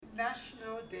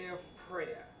National Day of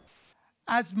Prayer.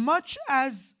 As much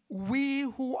as we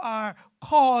who are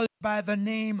called by the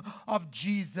name of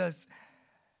Jesus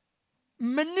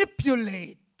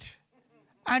manipulate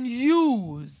and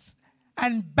use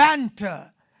and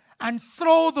banter and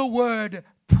throw the word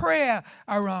prayer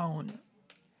around,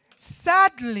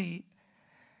 sadly,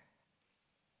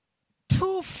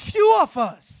 too few of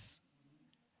us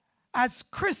as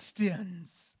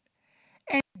Christians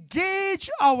engage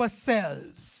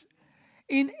ourselves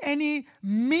in any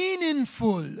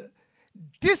meaningful,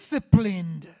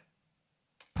 disciplined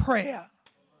prayer.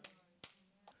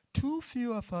 Too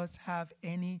few of us have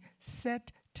any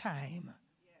set time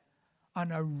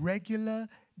on a regular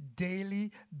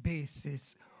daily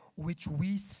basis which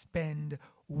we spend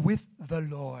with the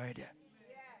Lord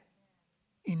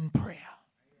in prayer.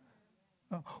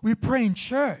 We pray in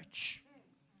church,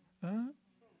 and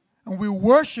we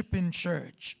worship in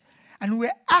church, and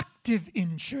we're active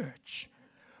in church.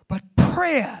 But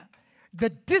prayer, the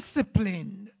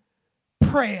disciplined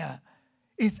prayer,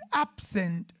 is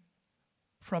absent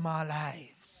from our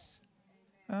lives.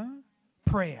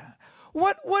 Prayer.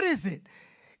 What is it?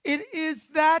 It is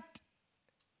that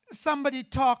somebody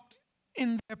talked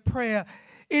in their prayer.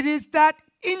 It is that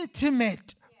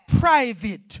intimate,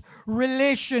 private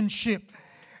relationship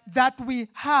that we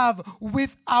have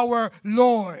with our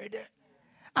Lord.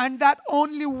 And that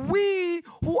only we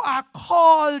who are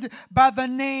called by the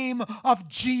name of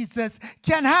Jesus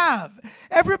can have.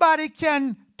 Everybody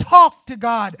can talk to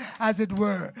God, as it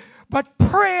were. But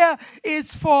prayer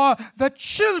is for the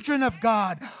children of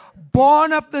God,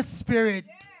 born of the Spirit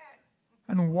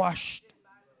and washed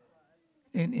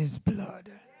in His blood.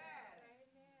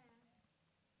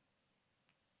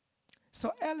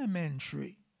 So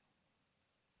elementary,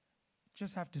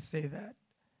 just have to say that,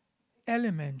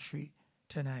 elementary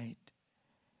tonight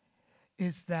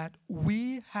is that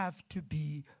we have to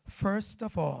be, first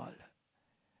of all,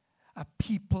 a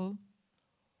people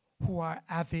who are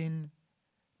having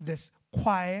this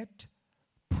quiet,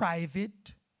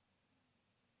 private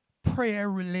prayer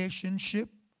relationship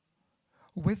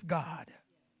with God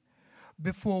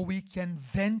before we can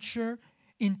venture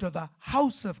into the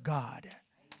house of God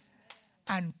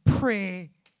and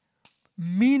pray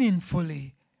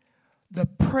meaningfully the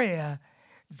prayer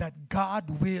that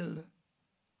God will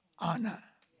honor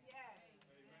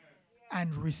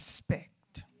and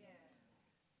respect.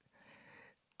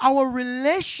 Our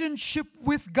relationship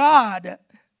with God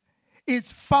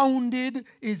is founded,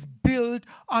 is built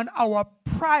on our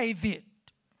private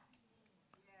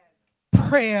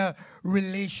prayer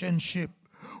relationship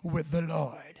with the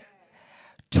Lord.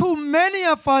 Too many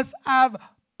of us have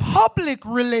public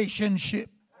relationship.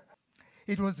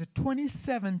 It was the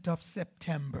 27th of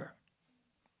September.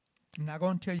 I'm not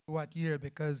going to tell you what year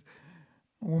because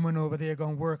a woman over there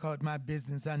going to work out my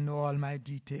business and know all my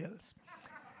details.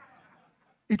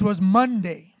 It was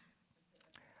Monday,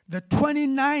 the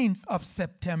 29th of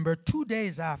September, 2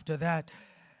 days after that.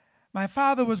 My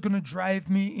father was going to drive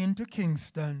me into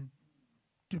Kingston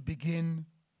to begin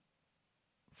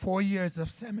 4 years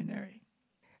of seminary.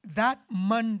 That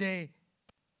Monday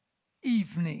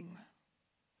evening,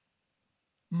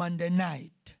 Monday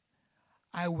night,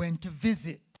 I went to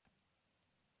visit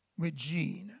with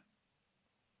Jean,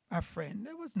 a friend.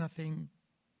 There was nothing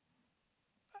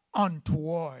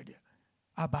untoward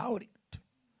about it.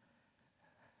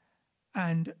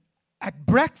 And at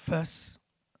breakfast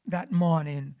that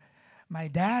morning, my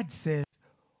dad said,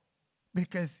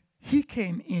 because he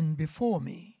came in before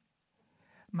me,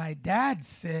 my dad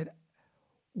said,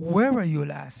 "Where were you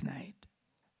last night?"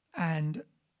 And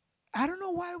I don't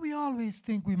know why we always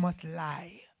think we must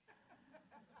lie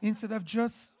instead of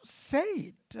just say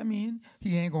it. I mean,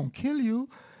 he ain't gonna kill you.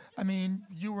 I mean,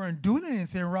 you weren't doing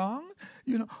anything wrong,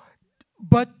 you know.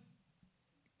 But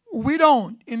we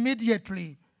don't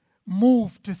immediately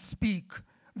move to speak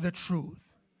the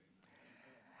truth.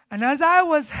 And as I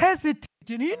was hesitating,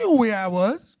 he knew where I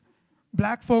was.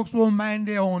 Black folks won't mind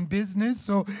their own business.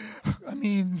 So, I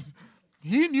mean,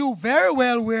 he knew very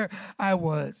well where I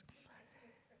was.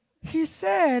 He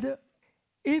said,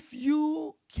 if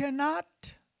you cannot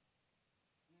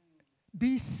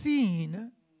be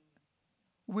seen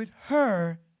with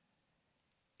her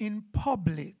in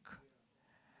public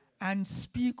and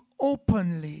speak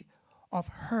openly of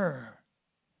her,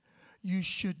 you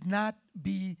should not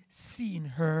be seeing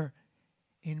her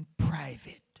in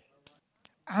private.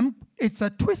 It's a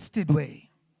twisted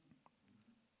way.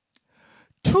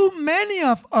 Too many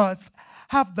of us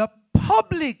have the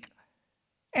public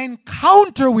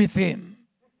encounter with him,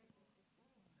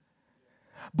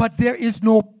 but there is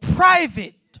no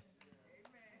private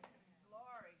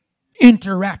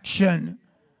interaction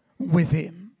with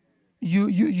him. You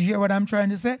hear what I'm trying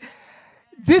to say?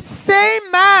 This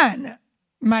same man,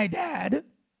 my dad,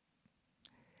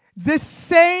 this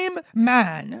same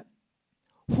man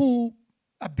who,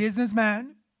 a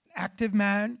businessman, active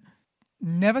man,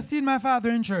 never seen my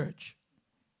father in church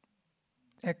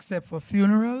except for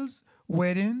funerals,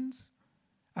 weddings,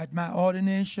 at my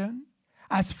ordination.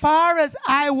 As far as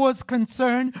I was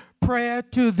concerned, prior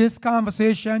to this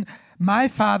conversation, my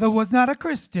father was not a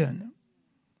Christian.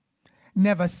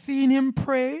 Never seen him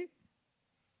pray,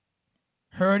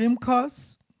 heard him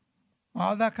cuss,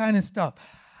 all that kind of stuff.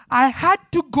 I had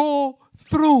to go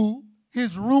through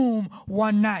his room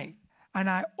one night, and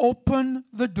I opened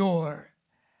the door.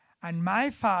 And my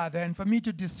father, and for me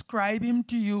to describe him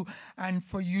to you and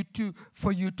for you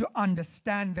to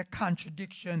understand the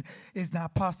contradiction is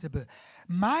not possible.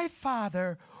 My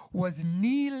father was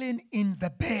kneeling in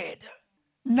the bed,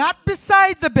 not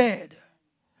beside the bed,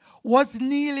 was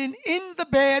kneeling in the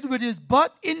bed with his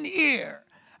butt in the air.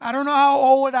 I don't know how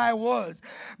old I was,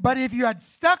 but if you had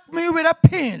stuck me with a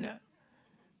pin,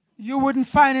 you wouldn't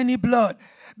find any blood,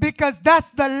 because that's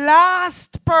the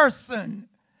last person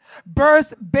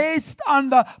birth based on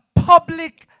the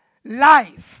public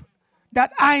life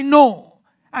that I know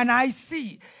and I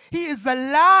see. He is the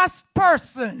last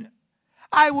person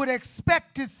I would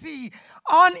expect to see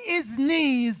on his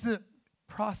knees,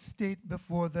 prostrate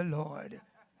before the Lord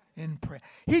in prayer.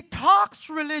 He talks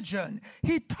religion,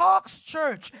 he talks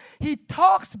church, he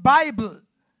talks Bible,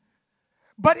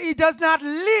 but he does not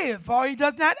live, or he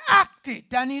does not act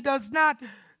it, and he does not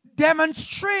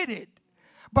demonstrate it.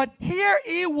 But here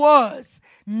he was,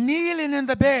 kneeling in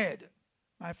the bed.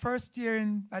 My first year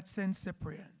at St.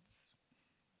 Cyprian's.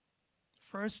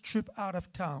 First trip out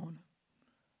of town.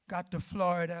 Got to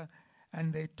Florida,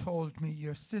 and they told me,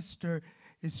 your sister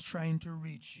is trying to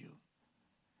reach you.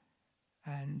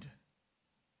 And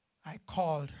I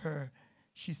called her.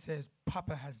 She says,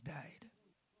 Papa has died.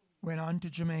 Went on to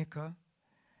Jamaica,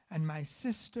 and my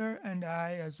sister and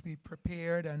I, as we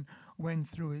prepared and went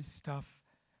through his stuff,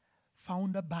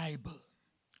 found a Bible.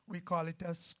 We call it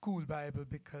a school Bible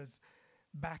because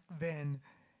back then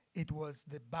it was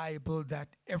the Bible that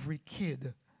every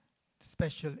kid,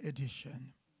 special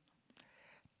edition.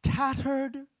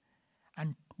 Tattered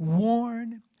and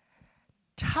worn,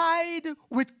 tied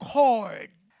with cord.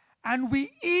 And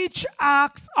we each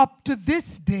ask up to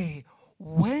this day,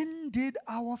 when did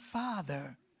our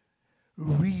father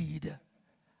read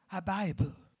a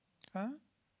Bible? Huh?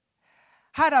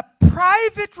 Had a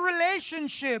private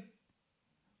relationship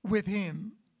with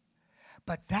him,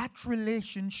 but that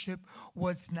relationship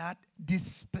was not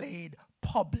displayed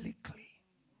publicly.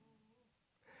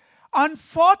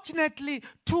 Unfortunately,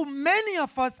 too many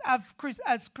of us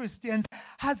as Christians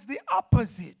has the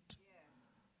opposite.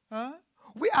 Huh?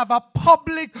 We have a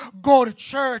public go to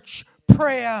church,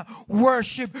 prayer,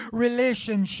 worship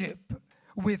relationship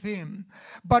with him,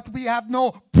 but we have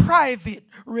no private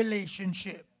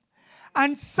relationship.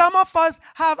 And some of us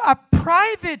have a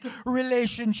private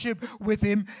relationship with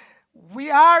him.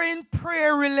 We are in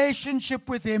prayer relationship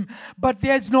with him, but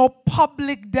there's no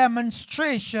public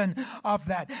demonstration of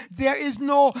that. There is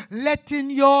no letting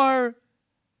your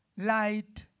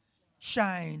light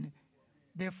shine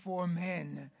before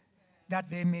men, that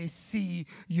they may see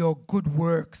your good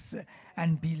works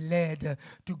and be led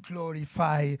to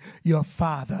glorify your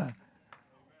Father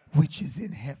which is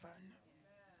in heaven.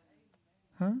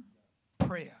 Huh?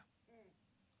 Prayer.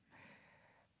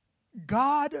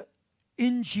 God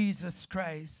in Jesus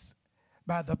Christ,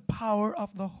 by the power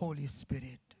of the Holy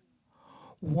Spirit,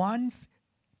 wants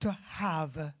to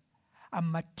have a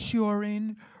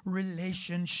maturing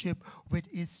relationship with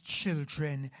his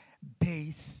children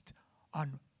based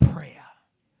on prayer,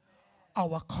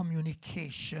 our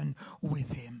communication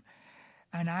with him.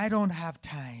 And I don't have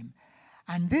time.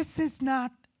 And this is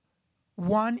not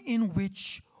one in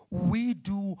which we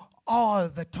do all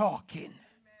the talking.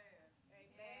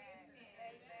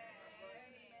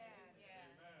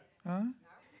 Huh?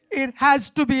 It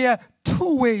has to be a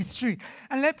two-way street.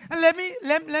 And let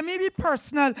me be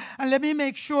personal, and let me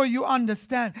make sure you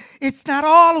understand. It's not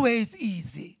always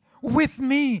easy. With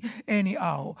me,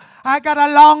 anyhow. I got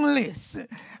a long list.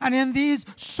 And in these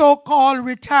so-called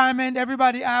retirement,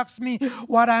 everybody asks me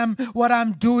what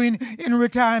I'm doing in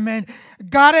retirement.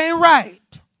 God ain't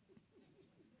right.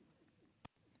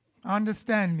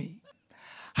 Understand me.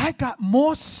 I got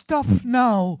more stuff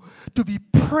now to be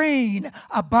praying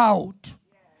about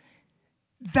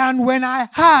than when I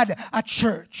had a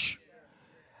church.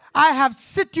 I have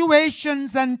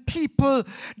situations and people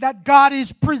that God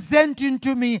is presenting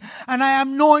to me, and I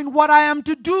am knowing what I am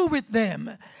to do with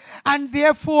them. And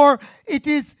therefore, it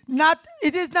is not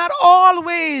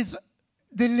always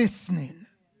the listening.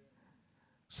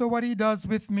 So what he does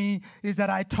with me is that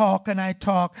I talk and I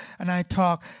talk and I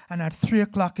talk, and at 3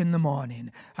 o'clock in the morning,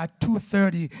 at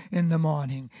 2:30 in the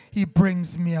morning, he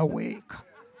brings me awake.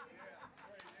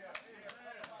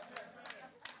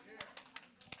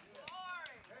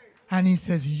 And he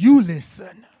says, you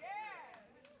listen.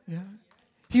 Yeah.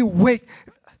 He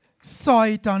saw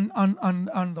it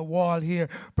on the wall here,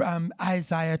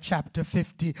 Isaiah chapter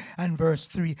 50 and verse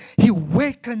 3. He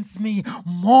wakens me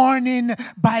morning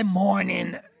by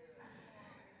morning.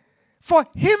 For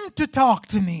him to talk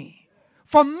to me,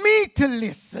 for me to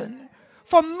listen,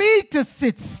 for me to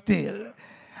sit still.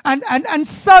 And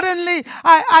suddenly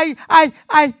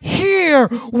I hear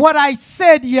what I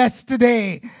said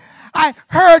yesterday. I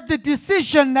heard the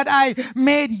decision that I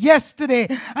made yesterday,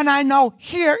 and I now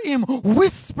hear him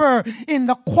whisper in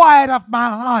the quiet of my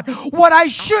heart what I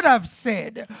should have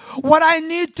said, what I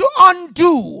need to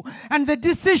undo, and the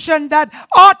decision that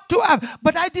ought to have.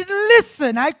 But I didn't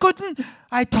listen. I couldn't.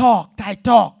 I talked,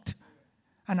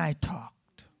 and I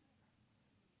talked.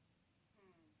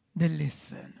 The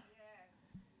listen.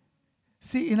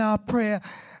 See, in our prayer,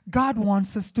 God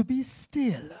wants us to be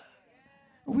still.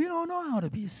 We don't know how to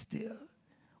be still.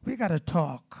 We got to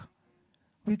talk.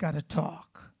 We got to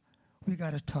talk. We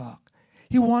got to talk.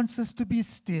 He wants us to be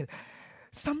still.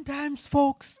 Sometimes,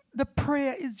 folks, the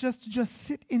prayer is just to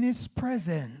sit in his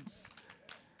presence.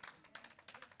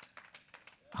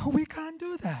 We can't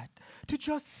do that. To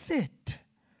just sit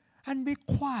and be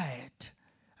quiet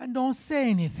and don't say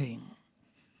anything.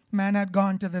 Man had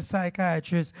gone to the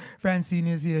psychiatrist. Francine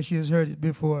is here. She has heard it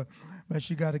before. But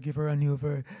she got to give her a new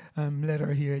let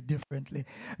her hear it differently.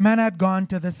 Man had gone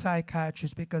to the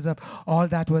psychiatrist because of all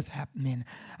that was happening.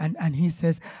 And he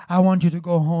says, I want you to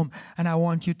go home and I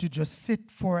want you to just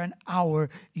sit for an hour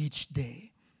each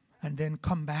day and then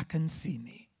come back and see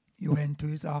me. He went to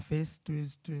his office, to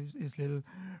his little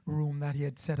room that he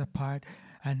had set apart,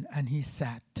 and he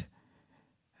sat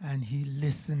and he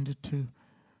listened to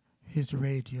his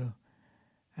radio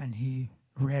and he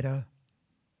read a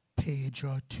page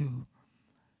or two.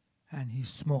 And he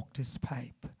smoked his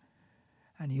pipe.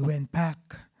 And he went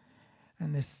back.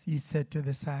 And he said to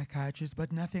the psychiatrist,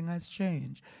 but nothing has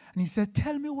changed. And he said,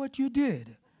 tell me what you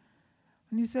did.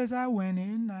 And he says, I went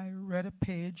in, I read a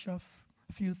page of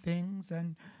a few things,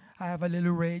 and I have a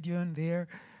little radio in there,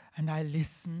 and I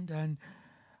listened, and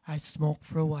I smoked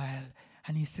for a while.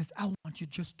 And he says, I want you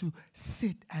just to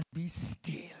sit and be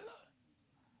still.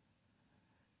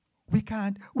 We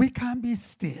can't be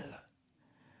still.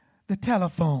 The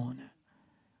telephone.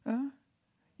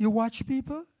 You watch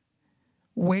people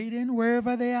waiting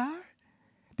wherever they are.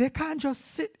 They can't just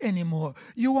sit anymore.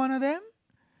 You one of them?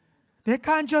 They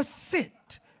can't just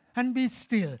sit and be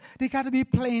still. They got to be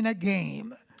playing a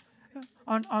game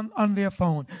on their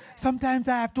phone. Sometimes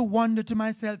I have to wonder to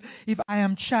myself if I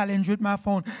am challenged with my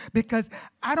phone because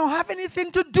I don't have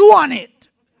anything to do on it.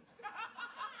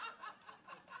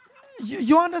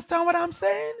 You understand what I'm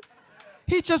saying?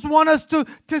 He just wants us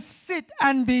to sit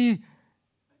and be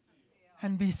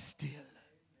still.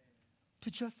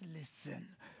 To just listen.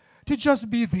 To just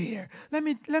be there. Let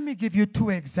me give you two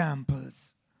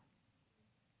examples.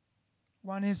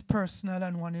 One is personal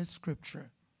and one is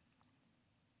scripture.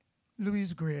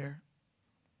 Louise Greer,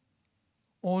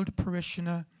 old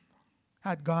parishioner,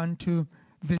 had gone to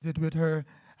visit with her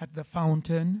at the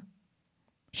fountain.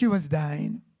 She was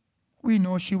dying. We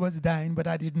know she was dying, but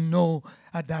I didn't know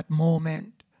at that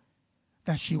moment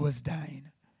that she was dying.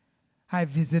 I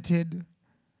visited.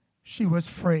 She was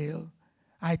frail.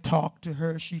 I talked to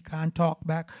her. She can't talk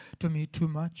back to me too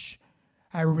much.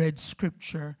 I read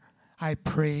scripture. I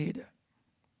prayed.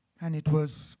 And it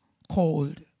was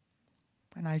cold.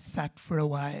 And I sat for a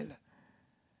while.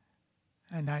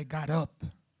 And I got up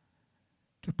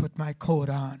to put my coat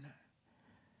on.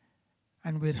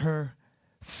 And with her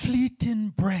fleeting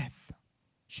breath,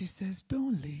 she says,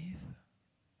 don't leave.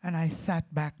 And I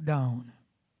sat back down.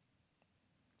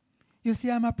 You see,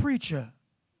 I'm a preacher.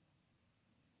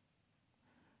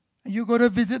 And you go to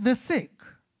visit the sick.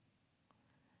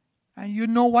 And you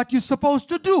know what you're supposed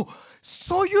to do.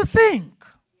 So you think.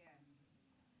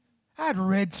 I'd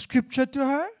read scripture to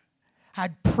her.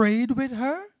 I'd prayed with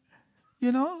her.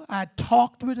 You know, I'd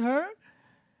talked with her.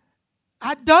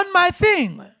 I'd done my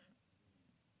thing.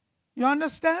 You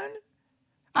understand?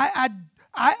 I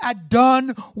had done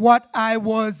what I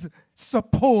was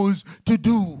supposed to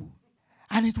do.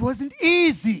 And it wasn't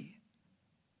easy,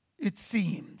 it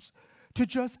seems, to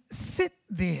just sit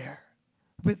there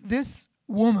with this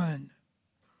woman,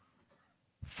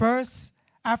 first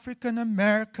African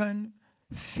American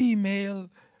female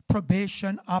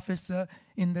probation officer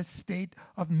in the state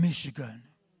of Michigan.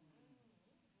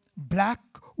 Black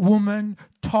woman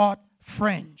taught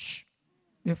French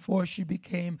before she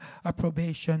became a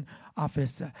probation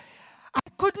officer. I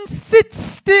couldn't sit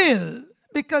still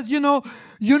because you know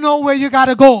where you got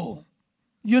to go.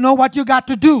 You know what you got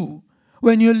to do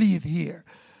when you leave here.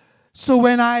 So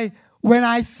when I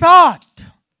thought,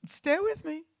 stay with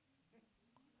me.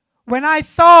 When I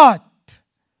thought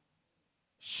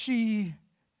she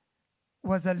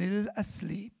was a little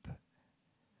asleep,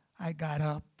 I got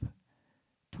up,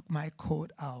 took my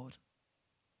coat out,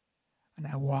 and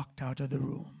I walked out of the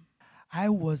room. I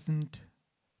wasn't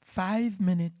 5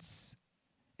 minutes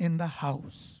in the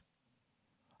house.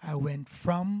 I went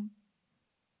from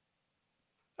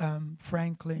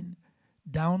Franklin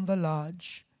down the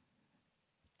lodge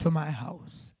to my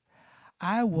house.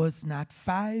 I was not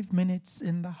 5 minutes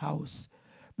in the house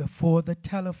before the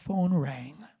telephone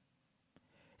rang.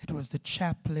 It was the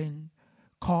chaplain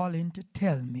calling to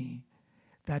tell me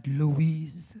that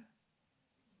Louise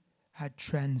had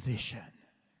transitioned.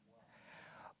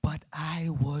 But I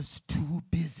was too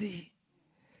busy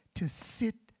to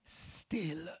sit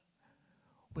still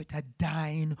with a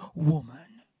dying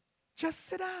woman. Just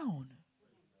sit down.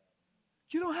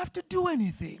 You don't have to do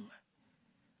anything.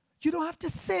 You don't have to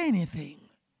say anything.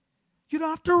 You don't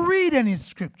have to read any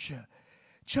scripture.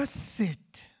 Just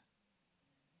sit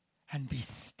and be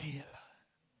still.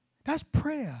 That's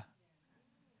prayer.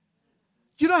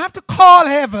 You don't have to call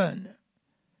heaven.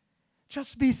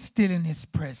 Just be still in his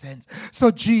presence.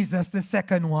 So Jesus, the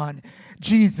second one.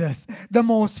 Jesus, the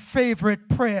most favorite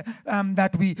prayer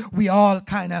that we all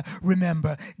kind of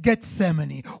remember.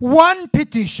 Gethsemane. One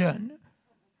petition.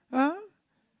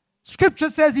 Scripture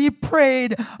says he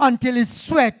prayed until his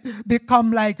sweat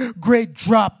become like great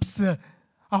drops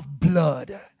of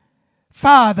blood.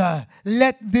 Father,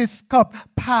 let this cup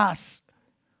pass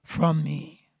from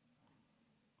me.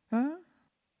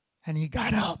 And he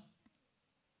got up.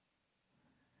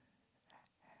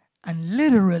 And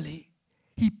literally,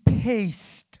 he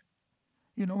paced.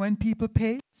 You know when people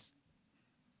pace?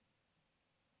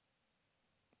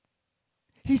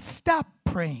 He stopped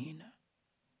praying.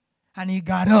 And he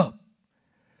got up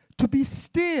to be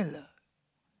still.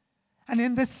 And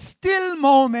in the still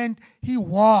moment, he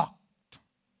walked.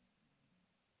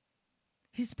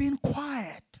 He's been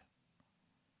quiet.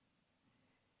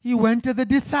 He went to the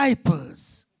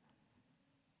disciples.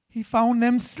 He found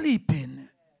them sleeping.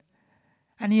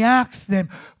 And he asked them,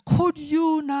 could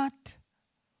you not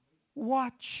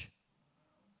watch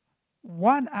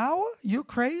 1 hour? You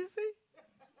crazy?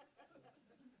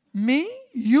 Me?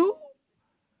 You?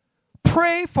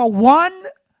 Pray for 1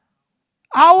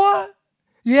 hour?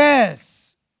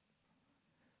 Yes.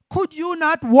 Could you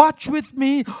not watch with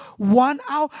me 1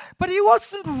 hour? But he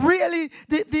wasn't really,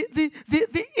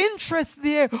 the interest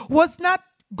there was not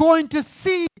going to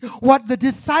see what the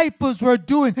disciples were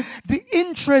doing. The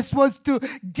interest was to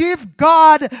give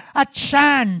God a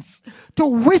chance to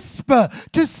whisper,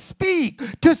 to speak,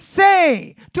 to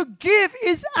say, to give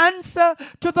his answer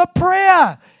to the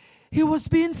prayer. He was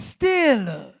being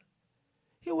still.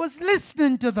 He was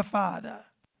listening to the Father.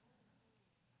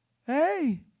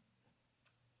 Hey,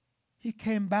 he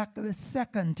came back the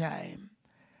second time.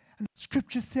 And the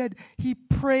scripture said he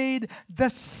prayed the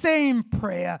same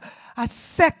prayer a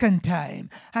second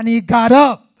time. And he got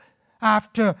up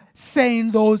after saying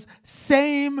those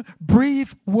same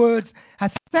brief words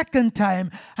a second time.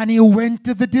 And he went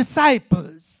to the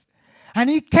disciples. And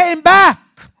he came back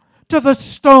to the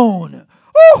stone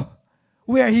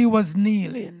where he was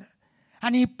kneeling.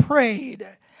 And he prayed.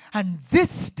 And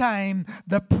this time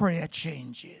the prayer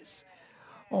changes.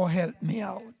 Oh, help me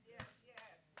out.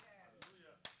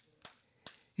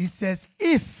 He says,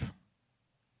 if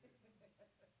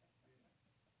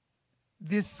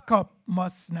this cup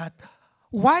must not.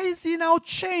 Why is he now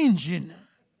changing?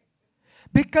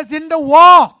 Because in the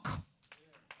walk.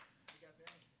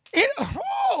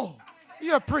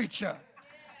 You're a preacher.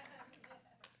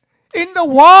 In the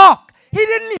walk. He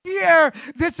didn't hear,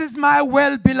 this is my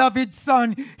well-beloved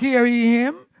son, hear ye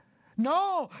him.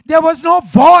 No, there was no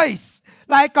voice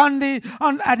like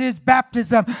at his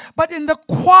baptism. But in the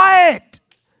quiet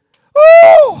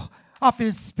of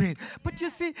his spirit. But you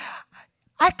see,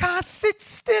 I can't sit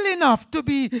still enough to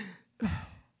be.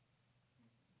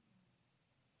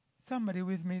 Somebody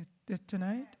with me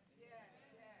tonight?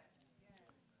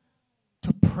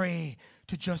 To pray,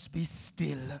 to just be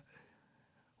still.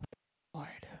 Lord.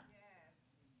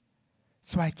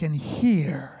 So I can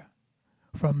hear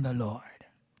from the Lord.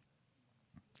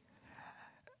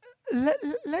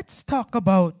 Let's talk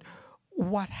about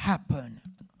what happened.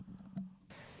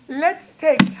 Let's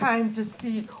take time to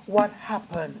see what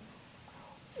happened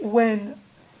when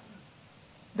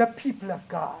the people of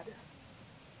God,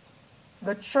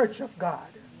 the church of God,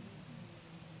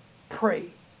 pray.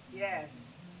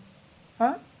 Yes.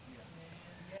 Huh?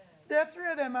 There are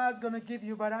three of them I was going to give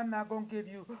you, but I'm not going to give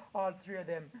you all three of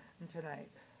them tonight.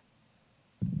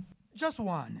 Just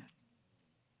one.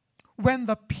 When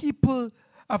the people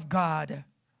of God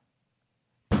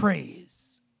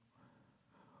prays.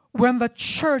 When the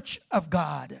church of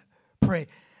God pray.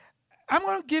 I'm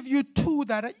going to give you two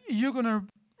that you're going to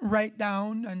write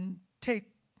down and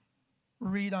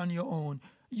read on your own.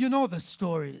 You know the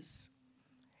stories.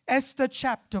 Esther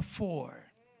chapter 4.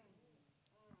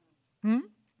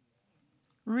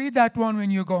 Read that one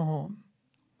when you go home.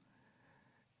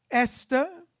 Esther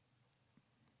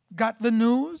got the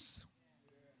news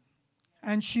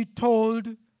and she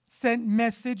sent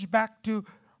message back to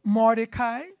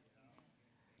Mordecai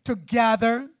to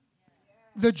gather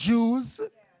the Jews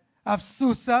of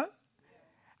Susa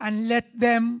and let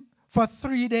them for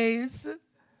 3 days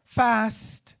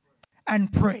fast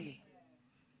and pray.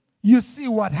 You see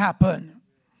what happened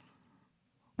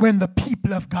when the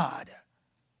people of God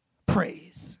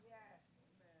praise.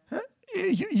 Huh?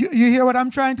 You hear what I'm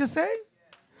trying to say?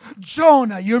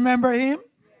 Jonah, you remember him?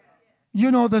 You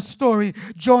know the story,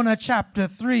 Jonah chapter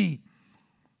 3.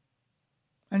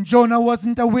 And Jonah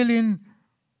wasn't a willing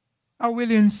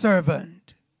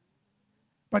servant.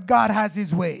 But God has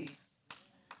his way.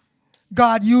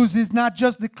 God uses not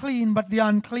just the clean, but the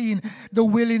unclean, the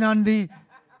willing and the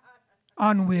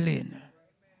unwilling.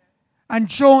 And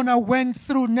Jonah went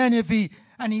through Nineveh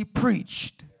and he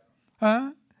preached.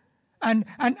 And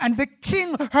the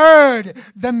king heard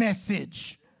the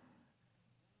message.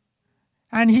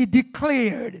 And he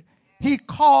declared, he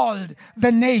called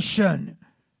the nation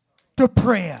to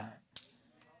prayer,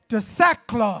 to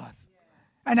sackcloth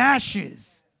and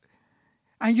ashes.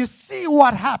 And you see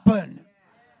what happened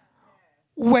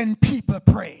when people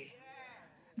pray.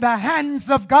 The hands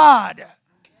of God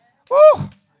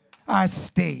are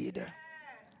stayed.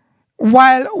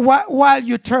 While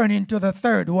you turn into the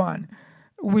third one,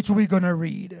 which we're going to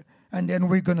read, and then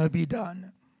we're going to be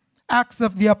done. Acts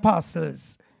of the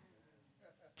Apostles,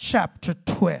 chapter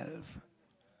 12.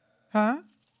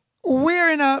 We're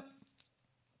in a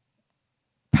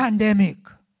pandemic.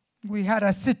 We had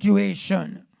a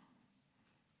situation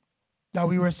that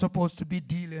we were supposed to be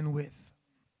dealing with.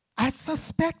 I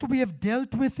suspect we have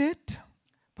dealt with it,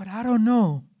 but I don't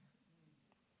know.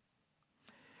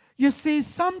 You see,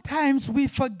 sometimes we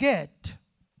forget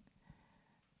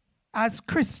as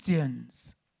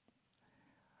Christians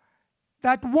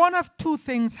that one of two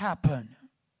things happen.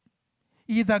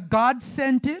 Either God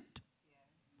sent it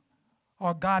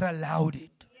or God allowed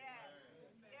it.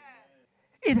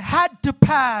 It had to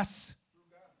pass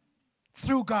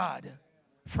through God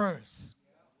first.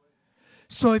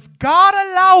 So if God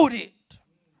allowed it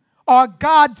or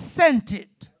God sent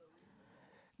it,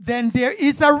 then there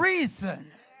is a reason.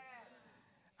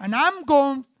 And I'm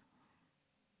going to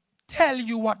tell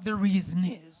you what the reason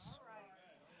is.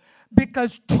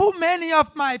 Because too many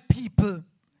of my people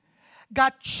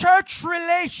got church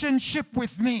relationship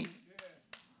with me,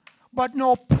 but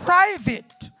no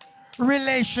private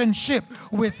relationship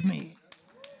with me.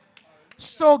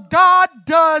 So God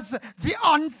does the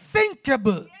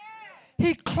unthinkable.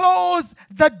 He closed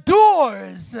the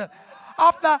doors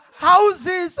of the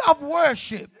houses of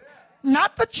worship,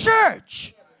 not the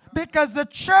church, because the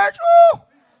church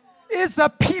is the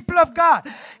people of God.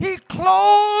 He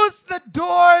closed the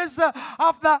doors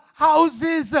of the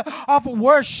houses of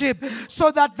worship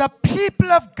so that the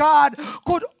people of God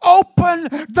could open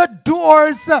the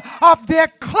doors of their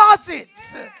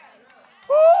closets.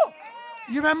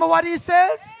 You remember what he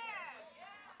says?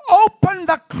 Open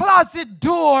the closet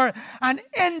door and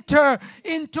enter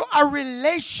into a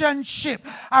relationship,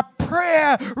 a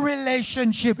prayer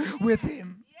relationship with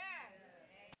him.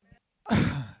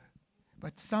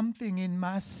 But something in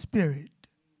my spirit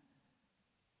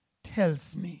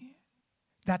tells me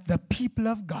that the people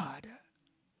of God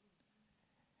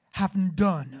haven't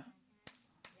done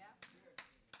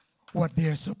what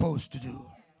they're supposed to do.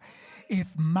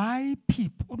 If my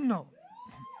people, no.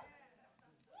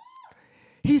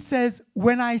 He says,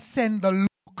 when I send the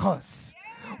locusts,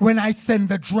 when I send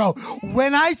the drought,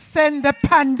 when I send the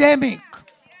pandemic,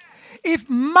 if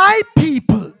my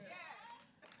people,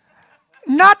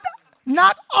 not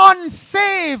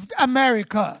unsaved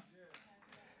America,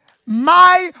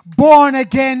 my born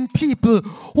again people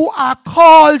who are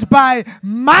called by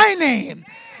my name,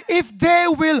 if they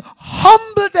will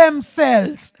humble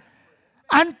themselves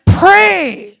and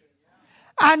pray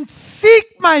and seek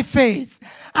my face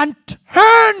and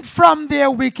turn from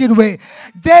their wicked way,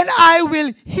 then I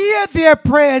will hear their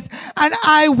prayers and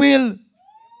I will.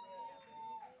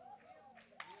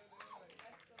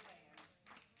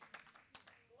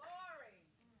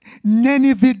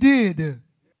 Nineveh did,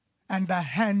 and the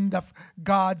hand of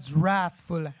God's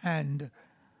wrathful hand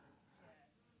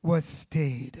was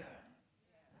stayed.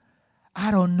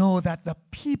 I don't know that the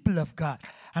people of God,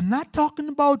 I'm not talking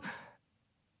about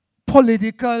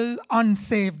political,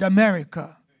 unsaved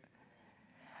America.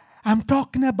 I'm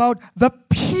talking about the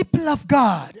people of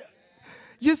God.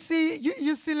 You see,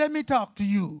 let me talk to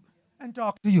you and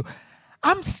talk to you.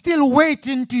 I'm still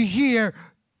waiting to hear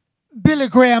Billy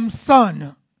Graham's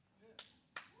son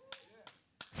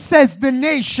says the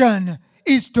nation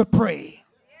is to pray.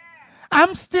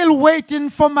 I'm still waiting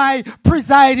for my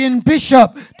presiding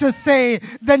bishop to say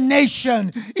the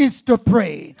nation is to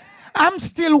pray. I'm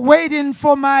still waiting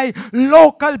for my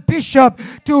local bishop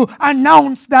to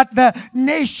announce that the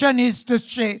nation is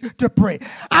to pray.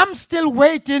 I'm still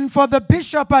waiting for the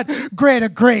bishop at Greater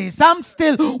Grace. I'm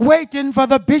still waiting for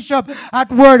the bishop at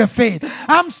Word of Faith.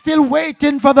 I'm still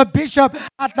waiting for the bishop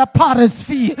at the Potter's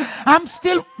Field. I'm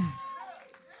still...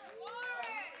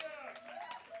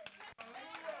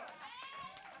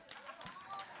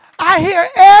 I hear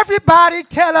everybody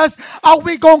tell us, are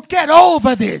we going to get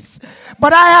over this?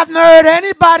 But I haven't heard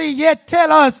anybody yet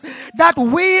tell us that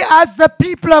we as the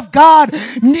people of God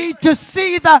need to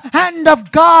see the hand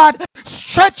of God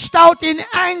stretched out in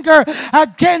anger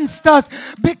against us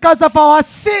because of our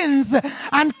sins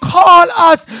and call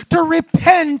us to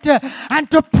repent and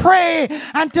to pray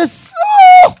and to...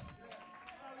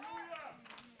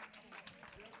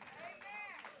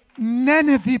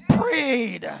 Nineveh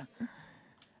prayed.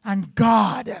 And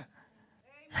God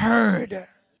heard.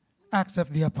 Acts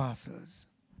of the Apostles,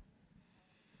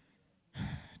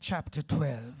 chapter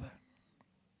 12.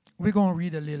 We're going to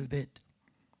read a little bit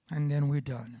and then we're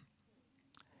done.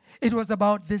 It was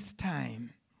about this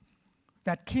time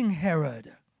that King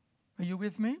Herod, are you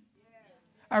with me? Yes.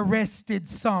 Arrested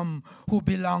some who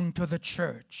belonged to the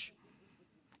church,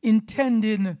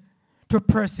 intending to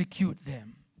persecute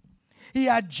them. He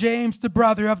had James, the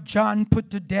brother of John, put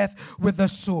to death with a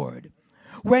sword.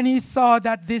 When he saw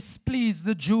that this pleased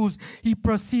the Jews, he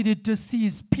proceeded to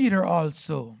seize Peter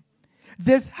also.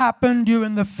 This happened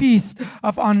during the feast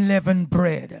of unleavened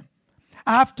bread.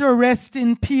 After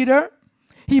arresting Peter,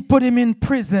 he put him in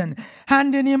prison,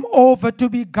 handing him over to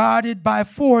be guarded by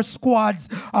 4 squads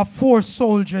of 4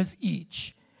 soldiers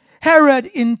each. Herod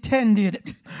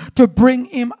intended to bring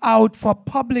him out for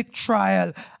public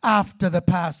trial after the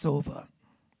Passover.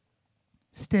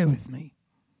 Stay with me.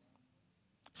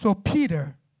 So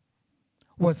Peter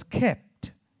was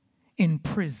kept in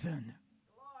prison.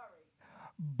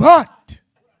 But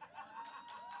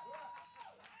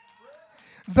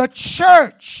the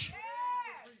church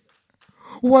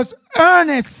was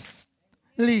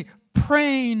earnestly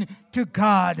praying to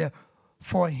God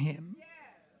for him.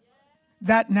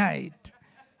 That night,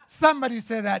 somebody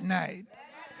said that night.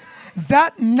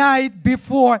 That night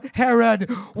before Herod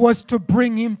was to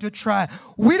bring him to trial.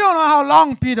 We don't know how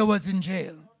long Peter was in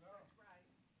jail.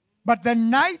 But the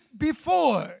night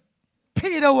before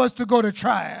Peter was to go to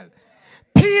trial,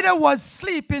 Peter was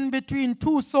sleeping between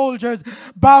 2 soldiers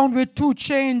bound with 2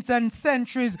 chains, and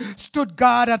sentries stood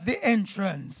guard at the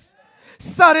entrance.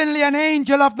 Suddenly an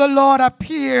angel of the Lord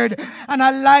appeared, and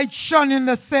a light shone in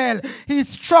the cell. He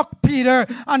struck Peter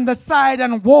on the side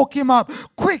and woke him up.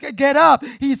 "Quick, get up,"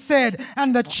 he said,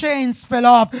 and the chains fell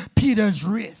off Peter's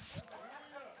wrists.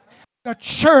 The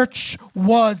church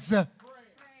was...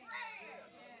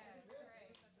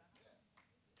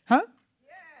 Huh?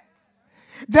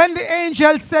 Then the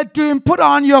angel said to him, "Put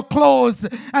on your clothes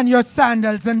and your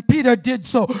sandals." And Peter did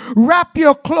so. "Wrap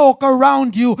your cloak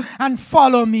around you and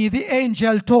follow me," the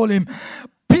angel told him.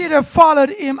 Peter followed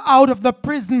him out of the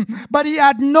prison, but he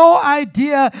had no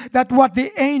idea that what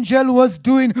the angel was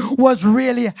doing was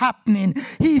really happening.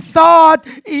 He thought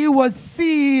he was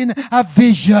seeing a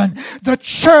vision. The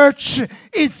church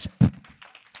is...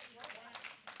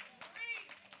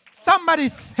 Somebody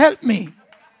help me.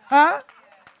 Huh?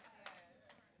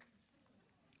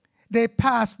 They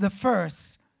passed the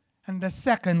first and the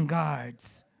second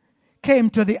guards, came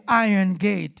to the iron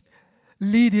gate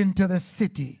leading to the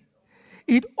city.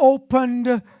 It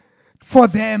opened for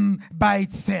them by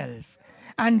itself,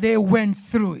 and they went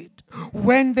through it.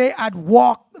 When they had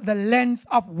walked the length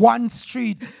of one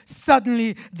street,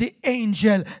 suddenly the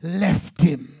angel left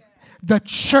him. The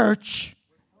church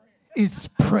is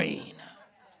praying.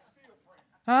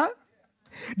 Huh?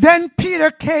 Then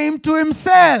Peter came to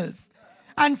himself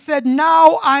and said,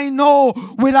 now I know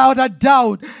without a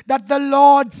doubt that the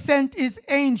Lord sent his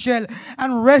angel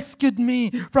and rescued me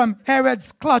from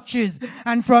Herod's clutches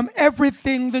and from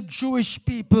everything the Jewish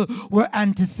people were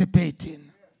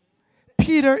anticipating.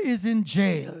 Peter is in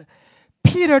jail.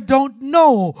 Peter don't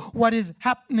know what is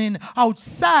happening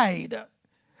outside.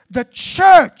 The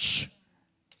church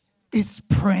is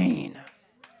praying.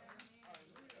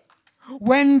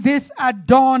 When this had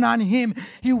dawned on him,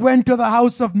 he went to the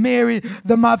house of Mary,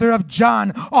 the mother of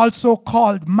John, also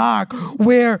called Mark,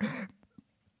 where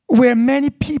many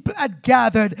people had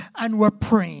gathered and were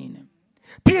praying.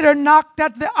 Peter knocked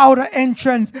at the outer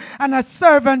entrance, and a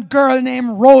servant girl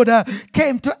named Rhoda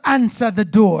came to answer the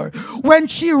door. When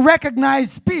she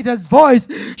recognized Peter's voice,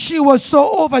 she was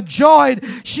so overjoyed,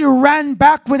 she ran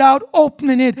back without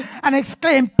opening it and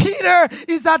exclaimed, Peter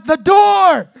is at the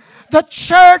door. The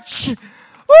church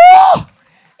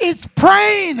is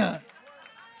praying.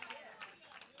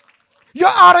 You're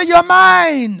out of your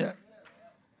mind,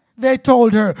 they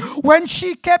told her. When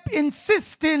she kept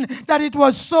insisting that it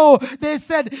was so, they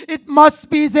said, it must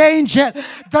be his angel.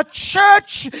 The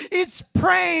church is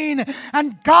praying,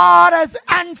 and God has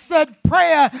answered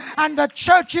prayer, and the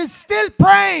church is still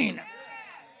praying.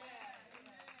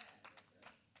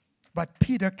 But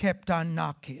Peter kept on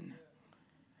knocking.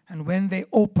 And when they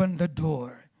opened the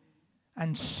door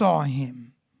and saw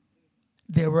him,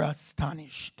 they were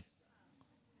astonished.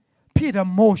 Peter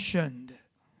motioned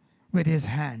with his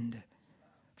hand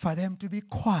for them to be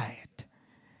quiet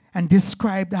and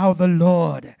described how the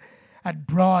Lord had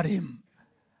brought him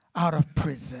out of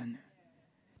prison.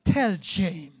 Tell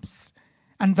James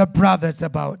and the brothers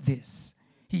about this,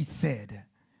 he said.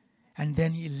 And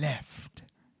then he left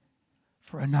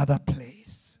for another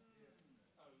place.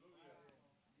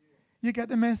 You get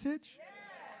the message?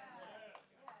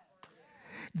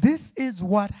 This is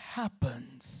what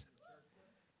happens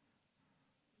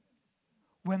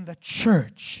when the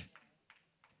church,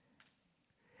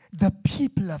 the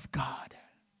people of God,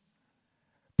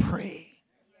 pray.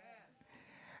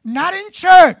 Not in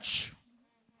church.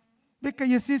 Because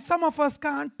you see, some of us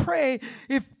can't pray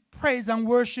if praise and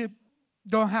worship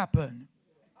don't happen.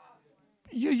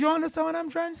 You understand what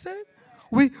I'm trying to say?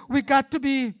 We got to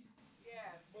be.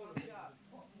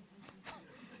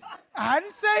 I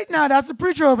didn't say it now. That's the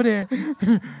preacher over there.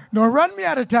 Don't run me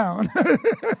out of town.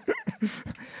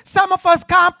 Some of us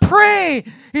can't pray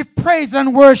if praise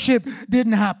and worship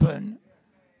didn't happen.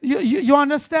 You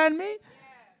understand me?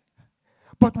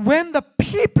 But when the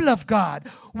people of God,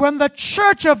 when the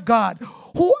church of God,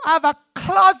 who have a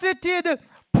closeted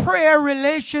prayer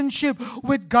relationship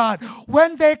with God,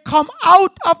 when they come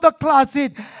out of the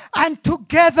closet and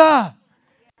together,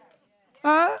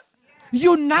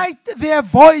 unite their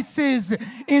voices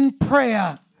in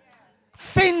prayer,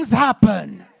 things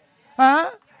happen.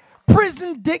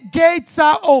 Prison gates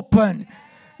are open.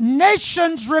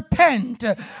 Nations repent.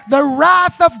 The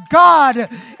wrath of God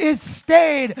is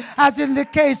stayed, as in the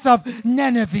case of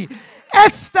Nineveh.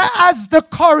 Esther has the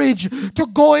courage to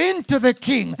go into the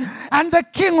king, and the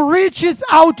king reaches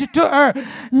out to her,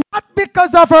 not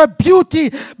because of her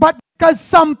beauty, but because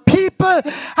some people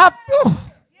have...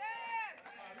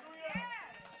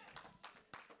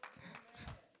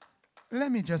 Let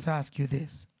me just ask you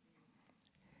this.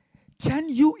 Can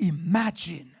you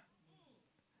imagine?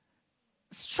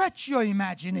 Stretch your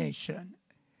imagination.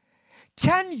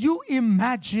 Can you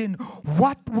imagine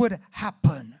what would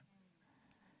happen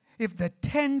if the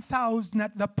 10,000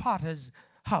 at the Potter's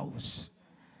house,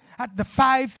 at the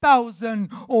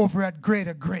 5,000 over at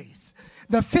Greater Grace,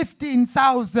 the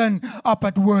 15,000 up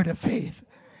at Word of Faith,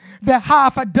 the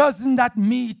half a dozen that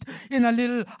meet in a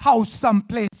little house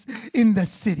someplace in the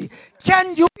city.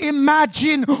 Can you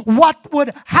imagine what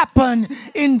would happen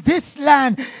in this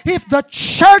land if the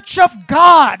church of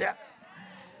God...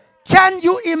 Can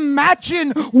you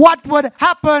imagine what would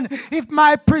happen if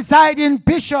my presiding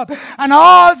bishop and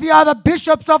all the other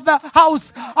bishops of the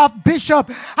house of bishop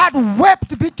had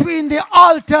wept between the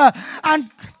altar and...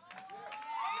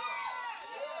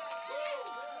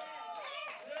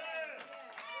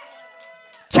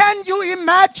 Can you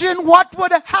imagine what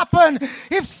would happen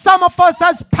if some of us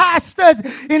as pastors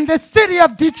in the city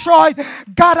of Detroit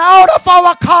got out of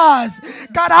our cars,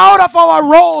 got out of our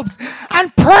robes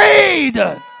and prayed?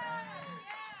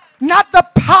 Not the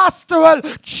pastoral,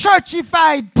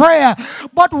 churchified prayer,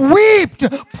 but wept,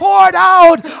 poured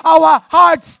out our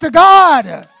hearts to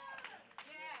God.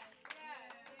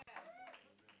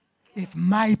 If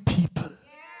my people,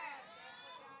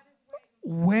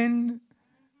 when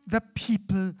the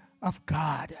people of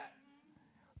God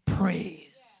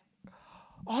praise,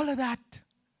 all of that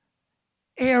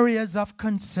areas of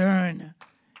concern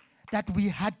that we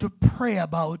had to pray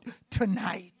about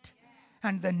tonight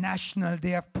and the National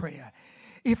Day of Prayer.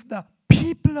 If the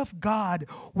people of God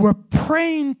were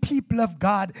praying people of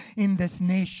God in this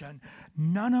nation,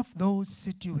 none of those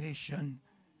situations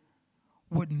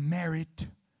would merit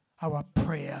our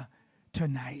prayer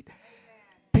tonight.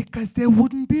 Because they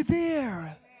wouldn't be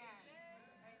there.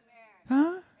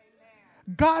 Huh?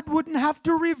 God wouldn't have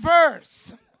to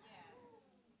reverse.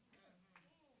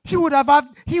 He would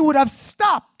have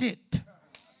stopped it.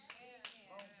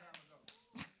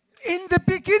 In the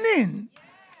beginning,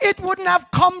 it wouldn't have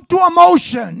come to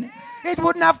emotion. It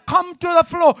wouldn't have come to the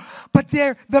flow. But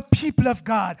they're the people of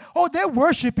God. Oh, they're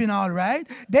worshiping all right.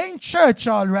 They're in church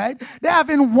all right. They're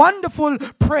having wonderful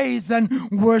praise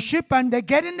and worship, and they're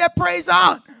getting their praise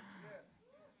on.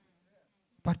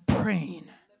 But praying,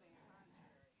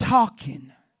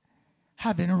 talking,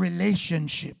 having a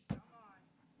relationship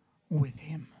with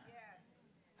Him.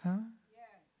 Huh?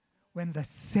 When the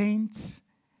saints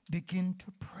begin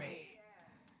to pray,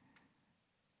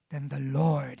 then the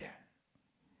Lord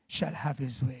shall have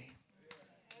His way.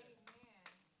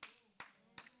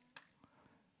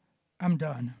 I'm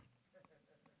done.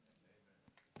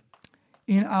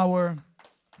 In our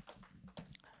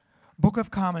Book of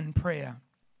Common Prayer,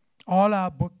 all our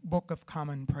book of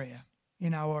Common Prayer,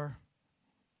 in our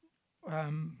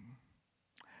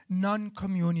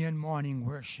non-communion morning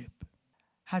worship,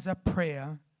 has a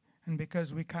prayer, and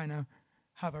because we kind of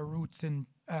have our roots in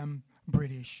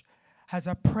British, has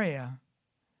a prayer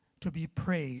to be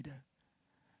prayed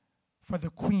for the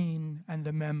Queen and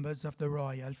the members of the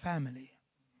royal family.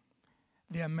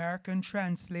 The American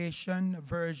translation,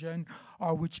 version,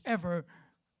 or whichever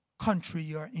country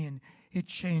you're in, it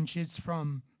changes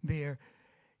from there,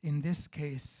 in this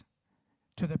case,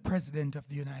 to the President of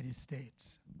the United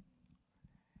States.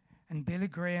 And Billy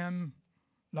Graham,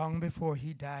 long before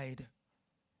he died,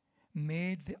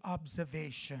 made the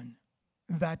observation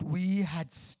that we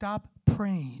had stopped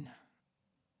praying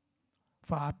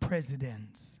for our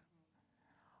presidents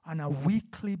on a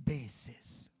weekly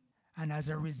basis. And as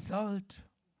a result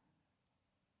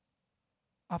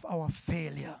of our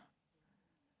failure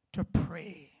to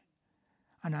pray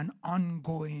on an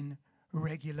ongoing,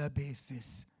 regular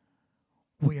basis,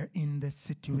 we're in the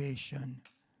situation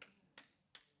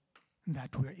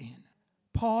that we're in.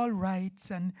 Paul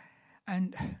writes,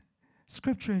 and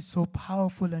Scripture is so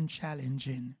powerful and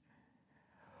challenging.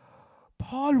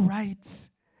 Paul writes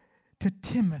to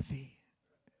Timothy.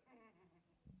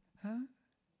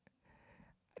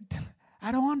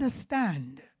 I don't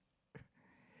understand.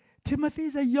 Timothy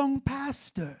is a young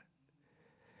pastor.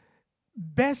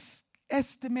 Best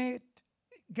guesstimate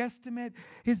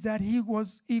is that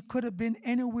he could have been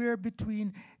anywhere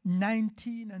between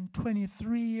 19 and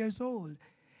 23 years old.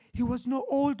 He was no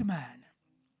old man.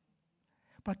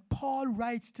 But Paul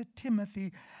writes to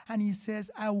Timothy and he says,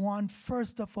 I want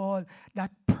first of all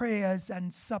that prayers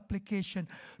and supplication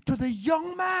to the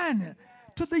young man,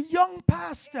 to the young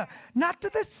pastor, not to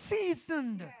the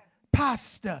seasoned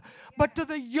pastor, but to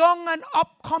the young and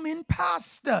upcoming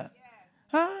pastor.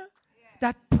 Huh?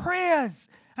 That prayers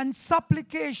and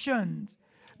supplications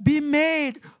be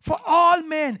made for all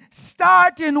men,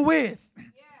 starting with.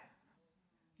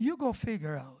 You go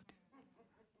figure out.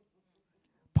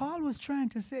 Paul was trying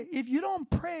to say, if you don't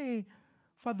pray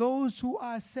for those who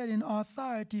are set in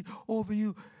authority over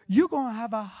you, you're going to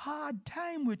have a hard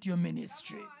time with your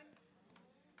ministry.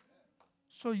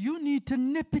 So you need to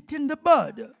nip it in the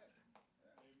bud. Amen.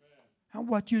 And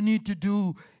what you need to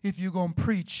do if you're going to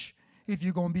preach, if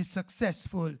you're going to be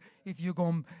successful, if you're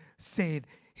going to save,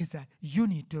 is that you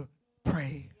need to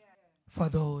pray for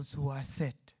those who are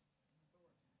set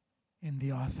in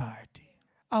the authority.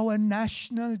 Our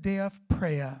National Day of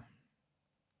Prayer,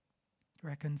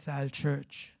 Reconciled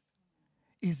Church,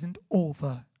 isn't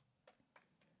over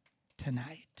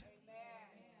tonight.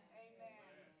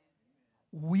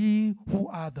 We who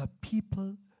are the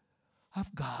people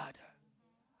of God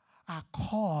are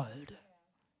called,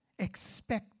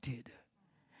 expected.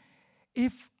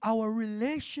 If our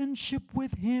relationship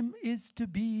with Him is to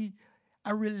be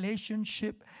a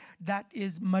relationship that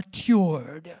is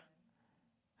matured,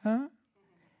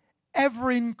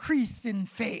 ever increase in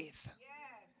faith.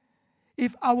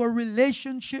 If our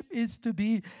relationship is to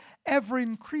be ever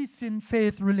increase in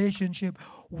faith relationship,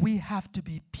 we have to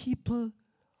be people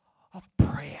of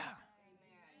prayer.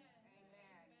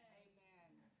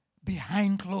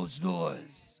 Behind closed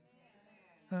doors.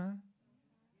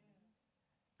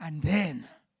 And then,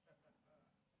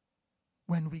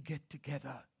 when we get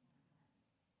together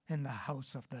in the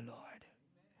house of the Lord.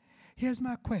 Here's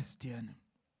my question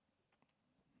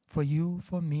for you,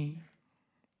 for me,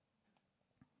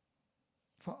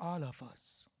 for all of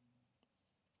us.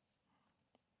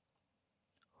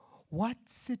 What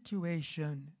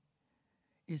situation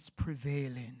is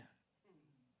prevailing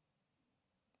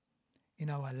in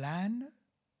our land,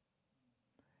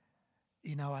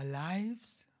 in our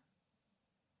lives,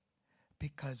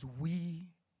 because we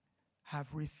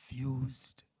have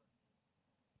refused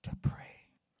to pray?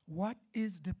 What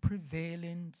is the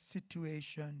prevailing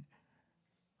situation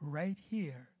right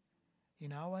here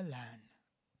in our land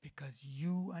because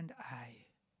you and I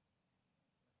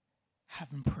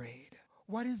haven't prayed?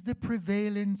 What is the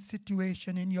prevailing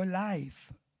situation in your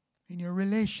life, in your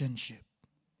relationship,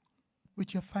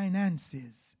 with your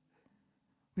finances,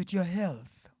 with your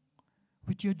health,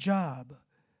 with your job,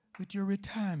 with your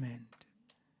retirement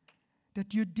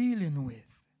that you're dealing with?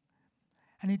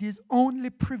 And it is only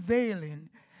prevailing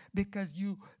because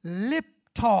you lip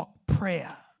talk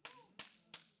prayer.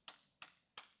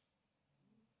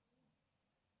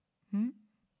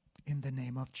 In the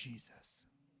name of Jesus.